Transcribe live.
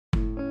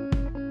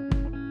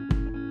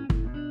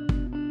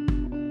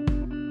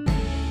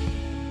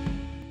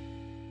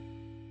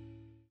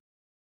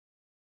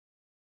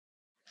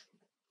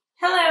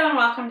Hello and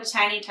welcome to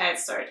Tiny Tide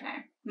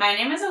Storytime. My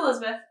name is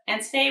Elizabeth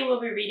and today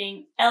we'll be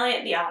reading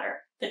Elliott the Otter,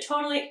 the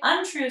totally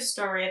untrue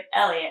story of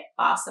Elliott,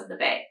 Boss of the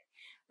Bay,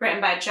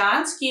 written by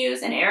John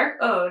Skewes and Eric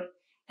Ode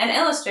and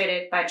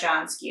illustrated by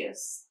John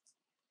Skewes.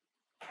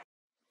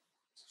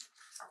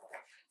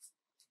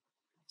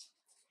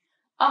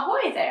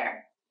 Ahoy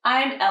there!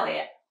 I'm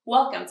Elliott.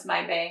 Welcome to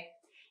my bay.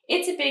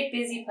 It's a big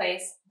busy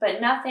place,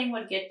 but nothing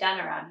would get done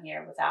around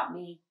here without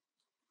me.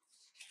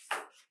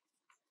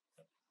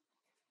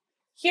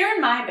 Here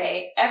in my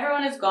bay,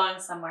 everyone is going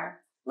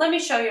somewhere. Let me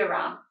show you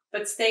around,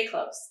 but stay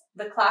close.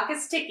 The clock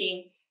is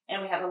ticking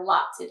and we have a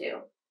lot to do.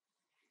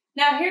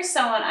 Now here's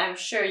someone I'm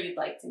sure you'd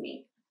like to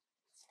meet.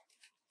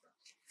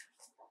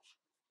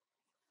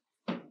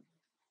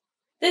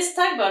 This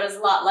tugboat is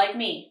a lot like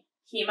me.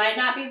 He might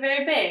not be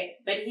very big,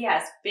 but he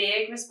has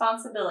big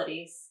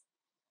responsibilities.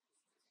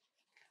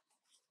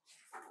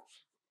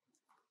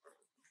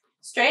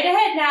 Straight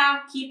ahead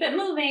now, keep it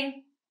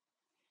moving.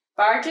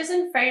 Barges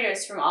and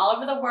freighters from all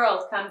over the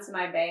world come to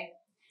my bay.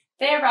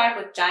 They arrive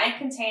with giant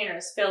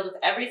containers filled with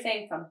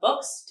everything from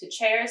books to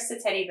chairs to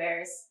teddy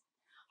bears.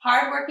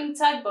 Hard-working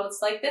tugboats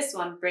like this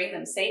one bring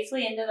them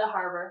safely into the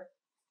harbor.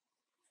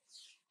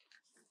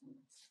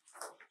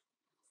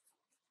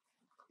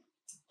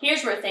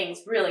 Here's where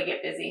things really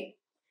get busy.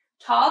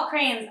 Tall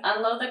cranes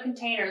unload the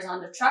containers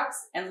onto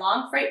trucks and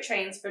long freight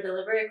trains for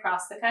delivery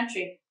across the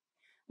country.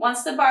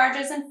 Once the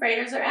barges and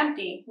freighters are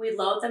empty, we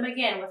load them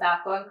again with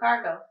outgoing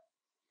cargo.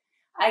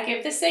 I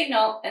give the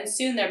signal, and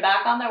soon they're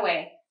back on their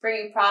way,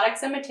 bringing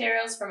products and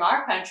materials from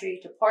our country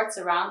to ports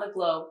around the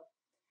globe.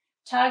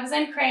 Tugs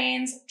and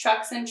cranes,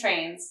 trucks and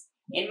trains.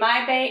 In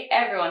my bay,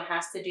 everyone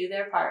has to do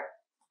their part.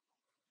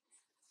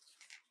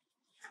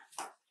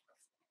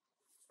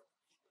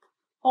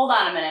 Hold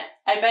on a minute.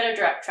 I better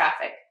direct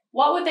traffic.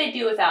 What would they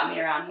do without me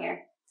around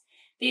here?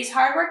 These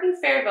hard-working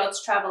ferry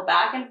boats travel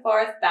back and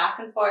forth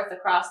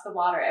across the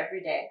water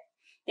every day.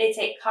 They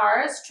take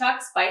cars,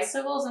 trucks,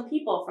 bicycles, and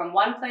people from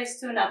one place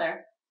to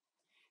another.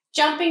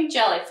 Jumping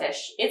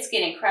jellyfish, it's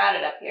getting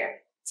crowded up here.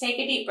 Take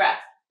a deep breath.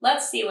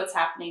 Let's see what's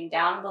happening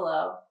down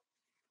below.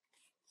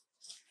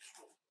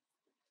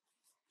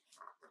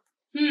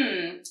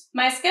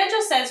 My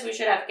schedule says we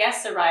should have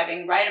guests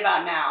arriving right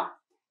about now,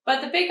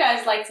 but the big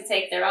guys like to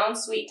take their own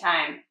sweet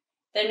time.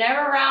 They're never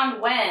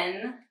around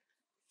when...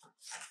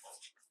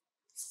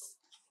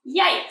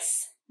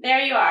 Yikes! There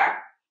you are.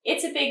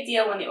 It's a big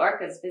deal when the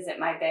orcas visit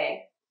my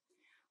bay.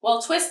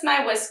 Well, twist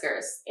my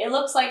whiskers. It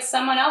looks like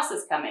someone else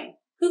is coming.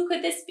 Who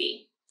could this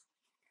be?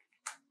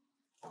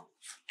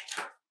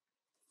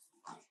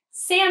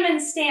 Salmon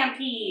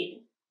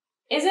stampede.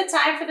 Is it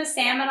time for the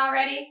salmon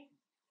already?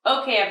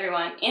 Okay,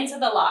 everyone, into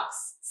the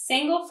locks.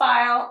 Single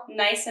file,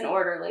 nice and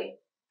orderly.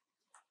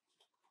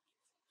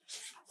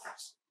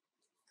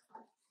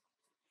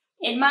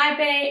 In my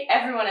bay,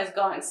 everyone is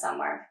going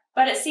somewhere,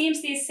 but it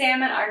seems these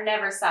salmon are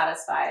never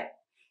satisfied.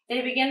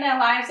 They begin their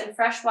lives in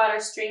freshwater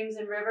streams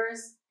and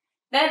rivers.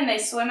 Then they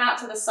swim out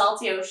to the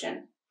salty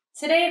ocean.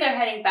 Today they're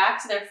heading back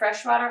to their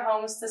freshwater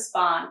homes to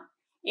spawn.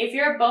 If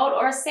you're a boat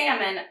or a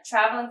salmon,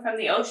 traveling from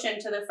the ocean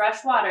to the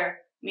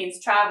freshwater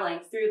means traveling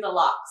through the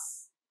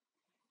locks.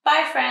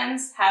 Bye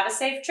friends, have a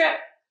safe trip.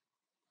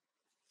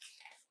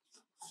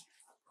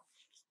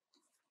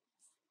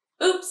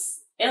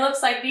 Oops, it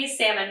looks like these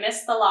salmon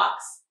missed the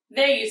locks.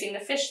 They're using the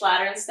fish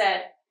ladder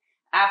instead.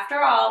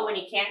 After all, when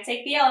you can't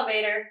take the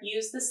elevator,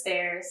 use the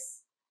stairs.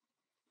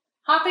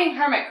 Hopping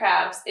hermit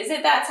crabs, is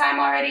it that time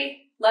already?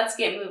 Let's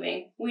get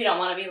moving. We don't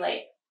want to be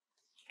late.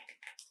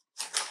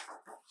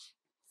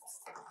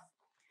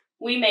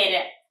 We made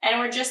it, and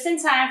we're just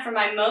in time for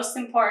my most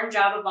important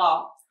job of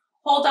all.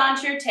 Hold on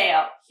to your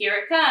tail. Here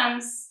it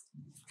comes.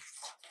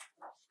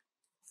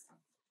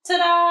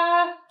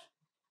 Ta-da!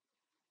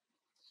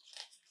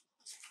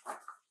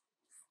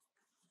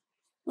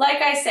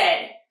 Like I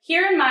said,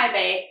 here in my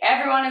bay,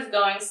 everyone is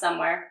going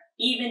somewhere,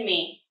 even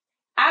me.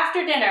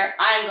 After dinner,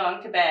 I'm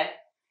going to bed.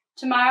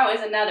 Tomorrow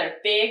is another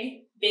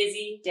big,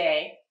 busy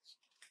day.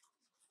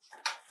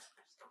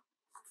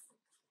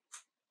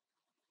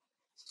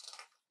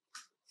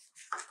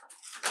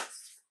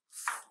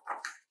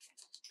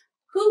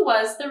 Who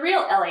was the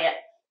real Elliott?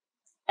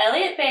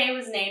 Elliott Bay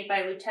was named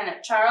by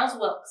Lieutenant Charles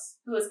Wilkes,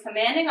 who was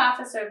commanding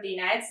officer of the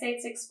United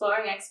States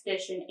Exploring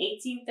Expedition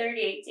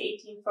 1838 to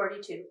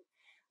 1842.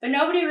 But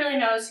nobody really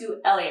knows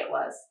who Elliott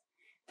was.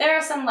 There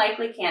are some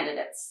likely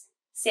candidates.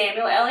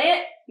 Samuel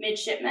Elliott,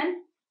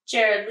 midshipman,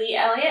 Jared Lee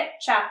Elliott,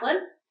 chaplain,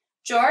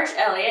 George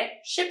Elliott,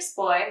 ship's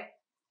boy,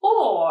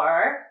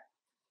 or...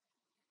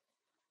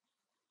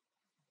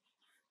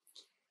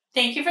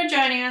 Thank you for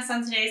joining us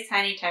on today's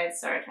Tiny Tide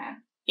Storytime.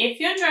 If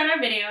you enjoyed our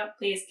video,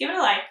 please give it a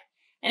like,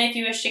 and if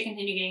you wish to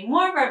continue getting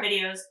more of our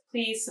videos,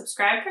 please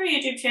subscribe to our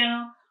YouTube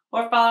channel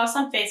or follow us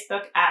on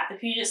Facebook at the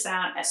Puget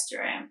Sound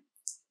Estuarium.